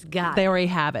 He's got it. They already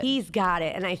have it. He's got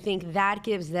it. And I think that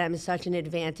gives them such an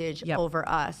advantage over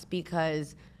us,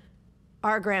 because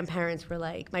our grandparents were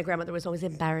like, my grandmother was always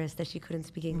embarrassed that she couldn't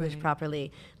speak English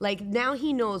properly. Like, now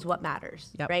he knows what matters,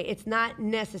 right? It's not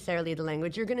necessarily the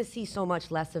language. You're going to see so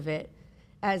much less of it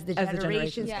as the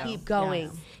generations keep going.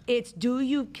 Yes. It's, do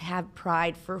you have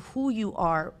pride for who you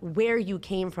are, where you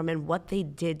came from, and what they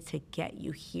did to get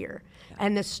you here?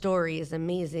 And the story is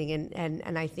amazing.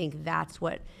 And I think that's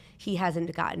what he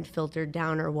hasn't gotten filtered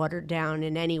down or watered down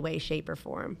in any way, shape, or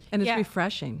form. And it's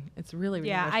refreshing. It's really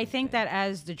refreshing. Yeah, I think that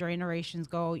as the generations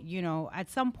go, at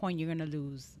some point you're going to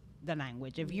lose the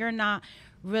language. If you're not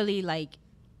really like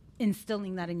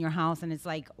instilling that in your house, and it's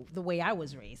like the way I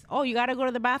was raised. Oh, you got to go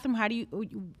to the bathroom. How do you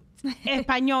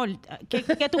español,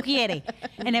 ¿qué tú quieres?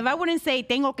 And if I wouldn't say,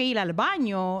 tengo que ir al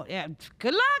baño,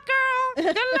 good luck, girl.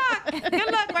 Good luck.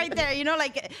 Good luck right there.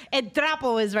 Like, el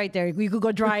trapo is right there. You could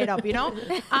go dry it up,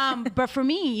 But for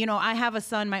me, I have a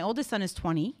son. My oldest son is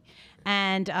 20,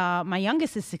 and my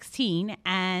youngest is 16.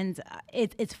 And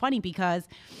it's funny because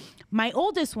my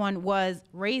oldest one was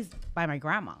raised by my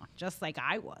grandma, just like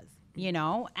I was,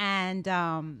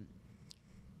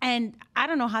 and I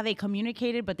don't know how they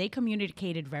communicated, but they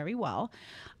communicated very well.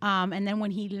 And then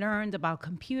when he learned about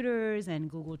computers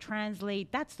and Google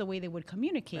Translate, that's the way they would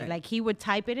communicate. Right. Like, he would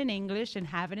type it in English and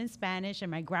have it in Spanish, and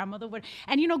my grandmother would.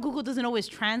 And Google doesn't always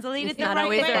translate it the right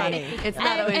way. It's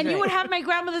not always right. And you would have my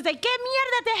grandmother say, "¿Qué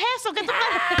mierda te es eso? Que tú no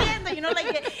entiendes?"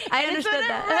 Like, I understood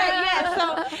that. Right,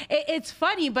 yeah. So it's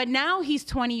funny, but now he's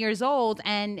 20 years old,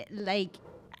 and like,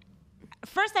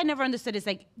 first I never understood. It's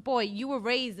like, boy, you were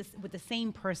raised with the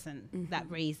same person that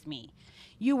raised me.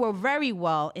 You were very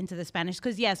well into the Spanish,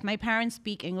 because yes, my parents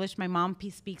speak English. My mom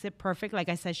speaks it perfect. Like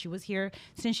I said, she was here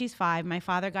since she's 5. My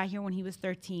father got here when he was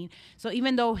 13. So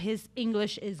even though his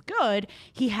English is good,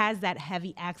 he has that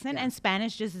heavy accent, and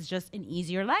Spanish is just an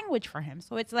easier language for him.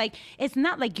 So it's like, it's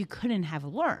not like you couldn't have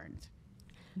learned.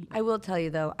 I will tell you,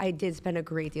 though, I did spend a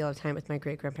great deal of time with my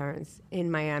great-grandparents in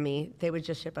Miami. They would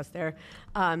just ship us there.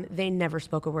 They never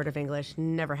spoke a word of English,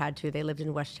 never had to. They lived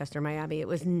in Westchester, Miami. It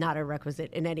was not a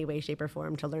requisite in any way, shape, or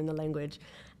form to learn the language.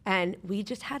 And we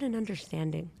just had an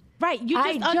understanding. Right, you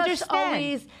just understand.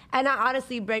 Always, and I,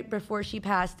 honestly, right before she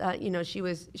passed, she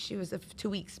was 2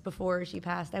 weeks before she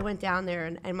passed. I went down there,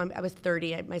 and I was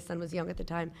 30. My son was young at the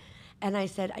time. And I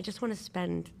said, I just want to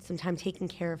spend some time taking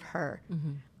care of her.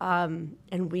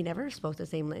 And we never spoke the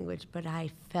same language, but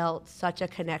I felt such a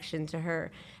connection to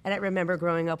her. And I remember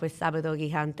growing up with Sábado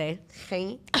Gigante.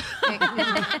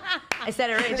 I said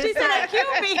it right. She said,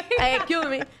 "Excuse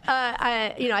me."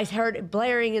 I heard it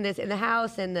blaring in the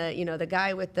house, and the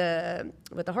guy with the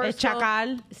horse.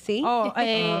 Chacal. See?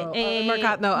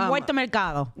 Puerto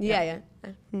Mercado. Yeah.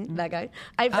 That guy.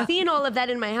 I've seen all of that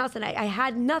in my house, and I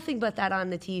had nothing but that on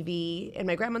the TV in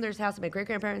my grandmother's house, in my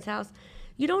great-grandparents' house.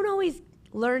 You don't always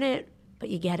learn it, but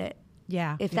you get it.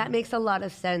 Yeah. If that makes a lot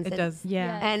of sense. It does.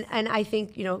 Yeah. And I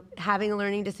think, having a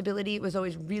learning disability, it was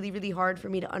always really, really hard for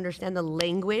me to understand the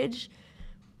language,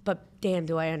 but damn,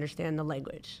 do I understand the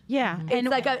language. Yeah. It's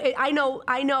like, I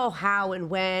know how and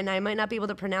when. I might not be able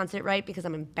to pronounce it right because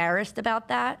I'm embarrassed about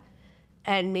that.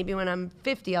 And maybe when I'm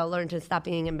 50, I'll learn to stop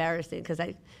being embarrassed, because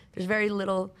there's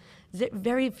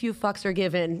very few fucks are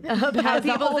given about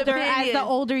people's opinions. As the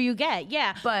older you get,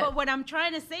 yeah. But what I'm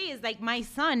trying to say is, like, my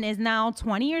son is now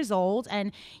 20 years old,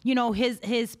 and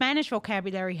his Spanish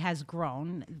vocabulary has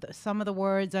grown. Some of the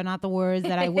words are not the words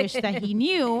that I wish that he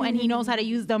knew, and he knows how to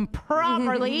use them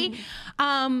properly.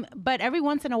 But every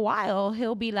once in a while,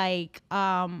 he'll be like,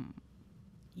 "But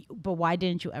why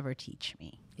didn't you ever teach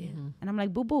me?" Yeah. And I'm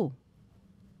like, "Boo boo.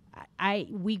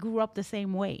 We grew up the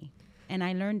same way." and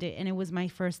I learned it, and it was my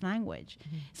first language.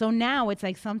 So now it's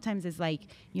like, sometimes it's like,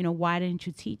 you know, why didn't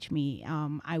you teach me?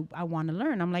 I want to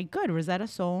learn. I'm like, good, Rosetta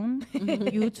Stone,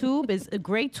 YouTube is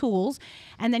great tools.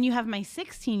 And then you have my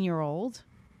 16-year-old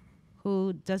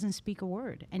who doesn't speak a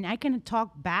word, and I can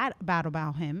talk bad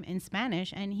about him in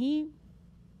Spanish, and he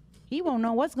won't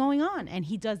know what's going on, and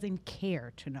he doesn't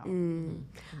care to know.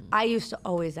 I used to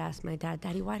always ask my dad,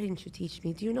 Daddy, why didn't you teach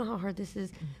me? Do you know how hard this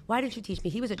is? Why didn't you teach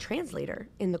me? He was a translator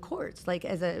in the courts, like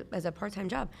as a part-time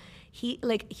job.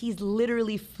 He's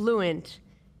literally fluent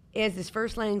as his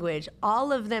first language.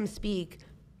 All of them speak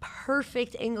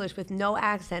perfect English with no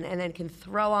accent, and then can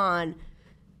throw on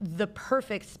the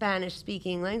perfect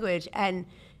Spanish-speaking language. And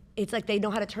it's like they know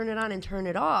how to turn it on and turn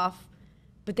it off,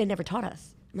 but they never taught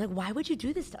us. I'm like, why would you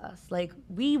do this to us? Like,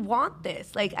 we want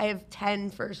this. Like, I have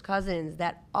 10 first cousins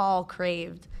that all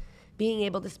craved being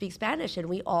able to speak Spanish, and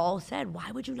we all said, why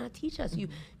would you not teach us? You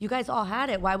guys all had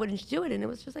it. Why wouldn't you do it? And it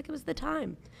was just like, it was the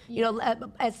time. You know,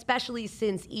 especially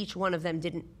since each one of them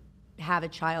didn't have a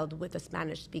child with a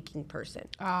Spanish-speaking person.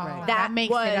 That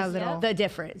makes it a little the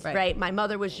difference, right? My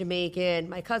mother was Jamaican.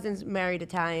 My cousins married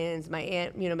Italians. My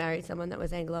aunt, you know, married someone that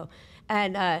was Anglo.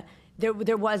 And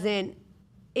there wasn't,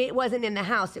 it wasn't in the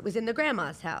house. It was in the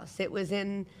grandma's house. It was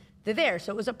in there.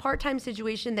 So it was a part-time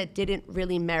situation that didn't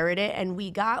really merit it, and we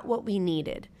got what we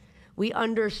needed. We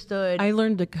understood. I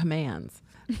learned the commands.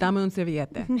 Dame un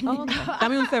servillete. Oh, okay.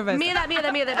 Dame un cerveza. Mira.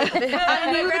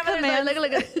 I knew the commands.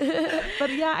 Look.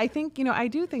 But yeah, I think, you know, I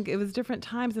do think it was different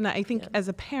times, and I think as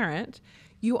a parent,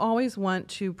 you always want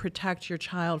to protect your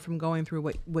child from going through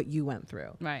what you went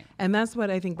through. Right. And that's what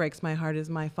I think breaks my heart, is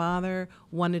my father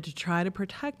wanted to try to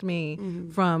protect me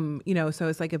from, you know, so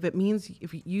it's like, if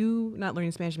you not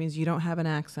learning Spanish means you don't have an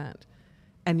accent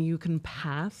and you can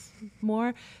pass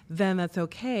more, then that's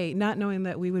okay. Not knowing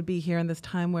that we would be here in this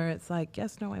time where it's like,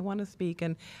 yes, no, I want to speak.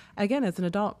 And again, as an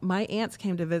adult, my aunts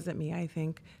came to visit me, I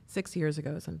think 6 years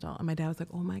ago as an adult. And my dad was like,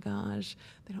 oh my gosh,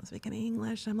 they don't speak any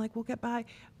English. I'm like, we'll get by.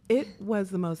 It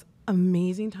was the most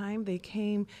amazing time. They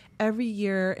came every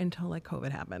year until like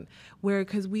COVID happened, where,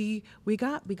 because we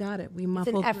got it. We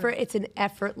muffled. It's an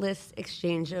effortless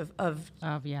exchange of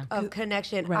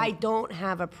connection. Right. I don't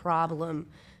have a problem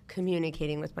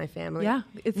communicating with my family. Yeah,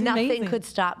 it's nothing amazing. could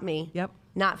stop me. Yep.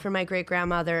 Not for my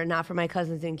great-grandmother, not for my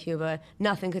cousins in Cuba.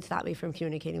 Nothing could stop me from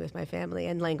communicating with my family,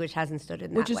 and language hasn't stood in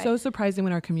that way. Which is so surprising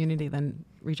when our community then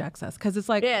rejects us, because it's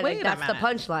like, yeah, wait like, that's a the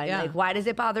minute. punchline. Yeah. Like, why does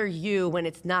it bother you when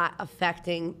it's not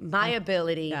affecting my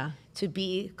ability to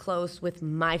be close with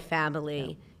my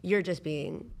family? You're just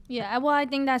being Yeah, well, I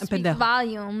think that speaks pendejo.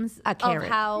 volumes of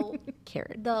how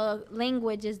carrot. the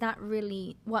language is not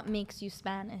really what makes you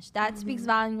Spanish. That speaks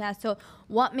volumes as to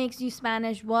what makes you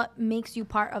Spanish, what makes you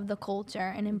part of the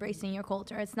culture and embracing your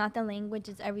culture. It's not the language,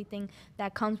 it's everything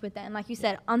that comes with it. And like you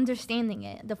said, understanding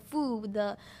it, the food,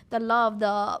 the love,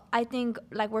 I think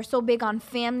like we're so big on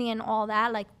family and all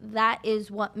that, like that is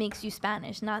what makes you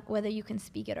Spanish, not whether you can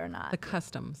speak it or not. The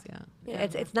customs,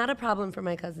 It's not a problem for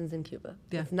my cousins in Cuba.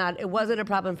 Yeah. It wasn't a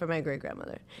problem for my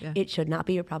great-grandmother. Yeah. It should not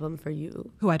be a problem for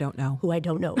you. who I don't know. Who I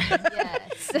don't know.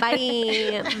 Yes.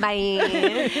 Bye.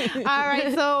 All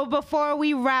right, so before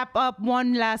we wrap up,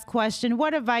 one last question.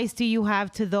 What advice do you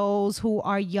have to those who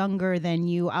are younger than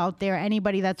you out there?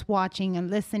 Anybody that's watching and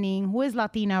listening who is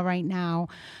Latina right now,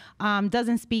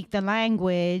 doesn't speak the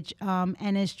language,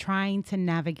 and is trying to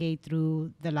navigate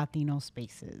through the Latino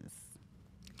spaces?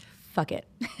 Fuck it.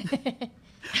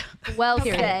 Well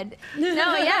said.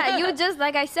 No, yeah, you just,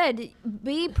 like I said,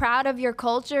 be proud of your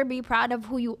culture, be proud of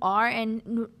who you are,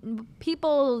 and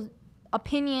people's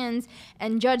opinions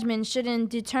and judgments shouldn't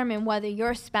determine whether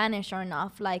you're Spanish or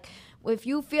not. Like, if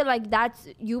you feel like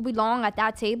you belong at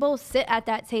that table, sit at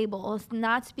that table.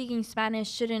 Not speaking Spanish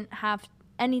shouldn't have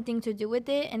anything to do with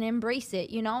it, and embrace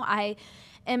it. You know, I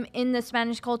am in the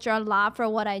Spanish culture a lot for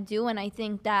what I do, and I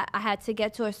think that I had to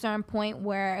get to a certain point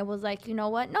where it was like, you know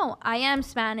what, no, I am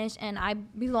Spanish and I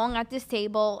belong at this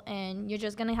table, and you're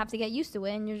just gonna have to get used to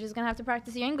it, and you're just gonna have to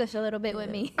practice your English a little bit with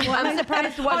me. Well, I'm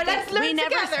surprised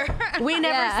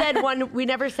we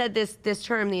never said this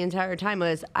term the entire time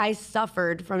was I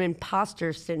suffered from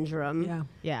imposter syndrome.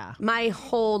 Yeah. My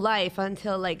whole life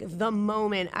until like the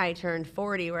moment I turned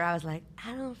 40, where I was like,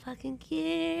 I don't fucking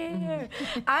care.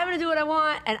 I'm gonna do what I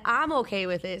want, and I'm okay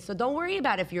with it. So don't worry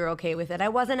about if you're okay with it. I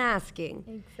wasn't asking.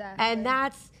 Exactly. And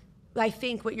that's, I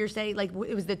think, what you're saying. Like,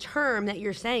 it was the term that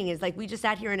you're saying is like, we just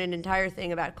sat here in an entire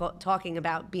thing about talking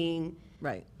about being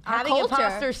Right. Having culture.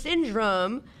 imposter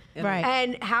syndrome. Right.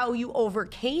 And how you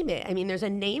overcame it. I mean, there's a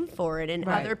name for it, and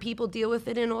Right. other people deal with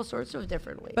it in all sorts of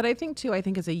different ways. But I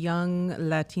think as a young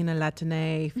Latina,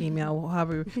 Latine, female,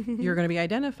 however you're going to be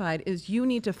identified, is you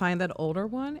need to find that older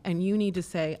one, and you need to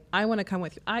say, I want to come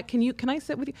with you. Can I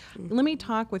sit with you? Let me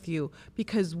talk with you,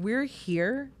 because we're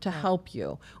here to help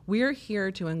you. We're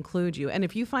here to include you. And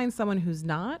if you find someone who's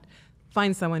not,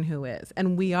 find someone who is,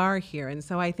 and we are here. And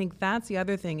so I think that's the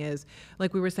other thing is,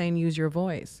 like we were saying, use your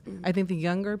voice. I think the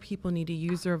younger people need to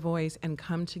use their voice and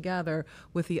come together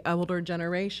with the older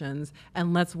generations,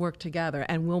 and let's work together,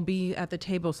 and we'll be at the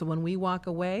table. So when we walk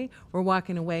away, we're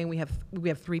walking away and we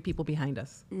have 3 people behind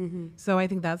us. So I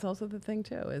think that's also the thing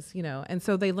too, is, and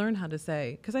so they learn how to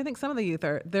say, because I think some of the youth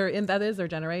that is their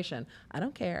generation. I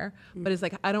don't care, but it's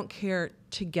like, I don't care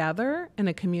together in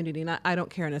a community, not I don't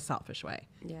care in a selfish way.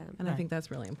 Yeah. And I think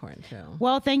that's really important too.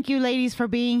 Well, thank you, ladies, for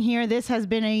being here. This has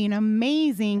been an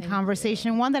amazing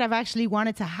conversation, one that I've actually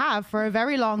wanted to have for a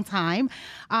very long time.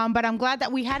 But I'm glad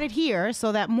that we had it here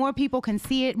so that more people can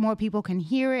see it, more people can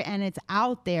hear it, and it's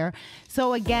out there.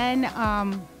 So again,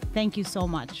 thank you so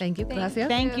much. Thank you. Gracias.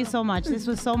 Thank you so much. This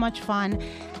was so much fun.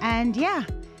 And yeah,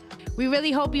 we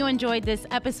really hope you enjoyed this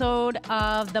episode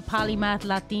of the Polymath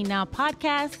Latina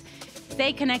podcast.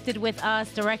 Stay connected with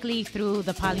us directly through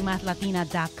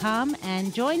thepolymathlatina.com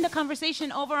and join the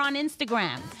conversation over on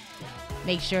Instagram.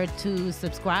 Make sure to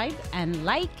subscribe and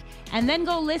like, and then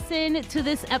go listen to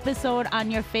this episode on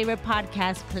your favorite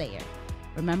podcast player.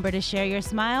 Remember to share your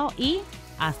smile y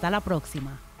hasta la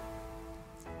próxima.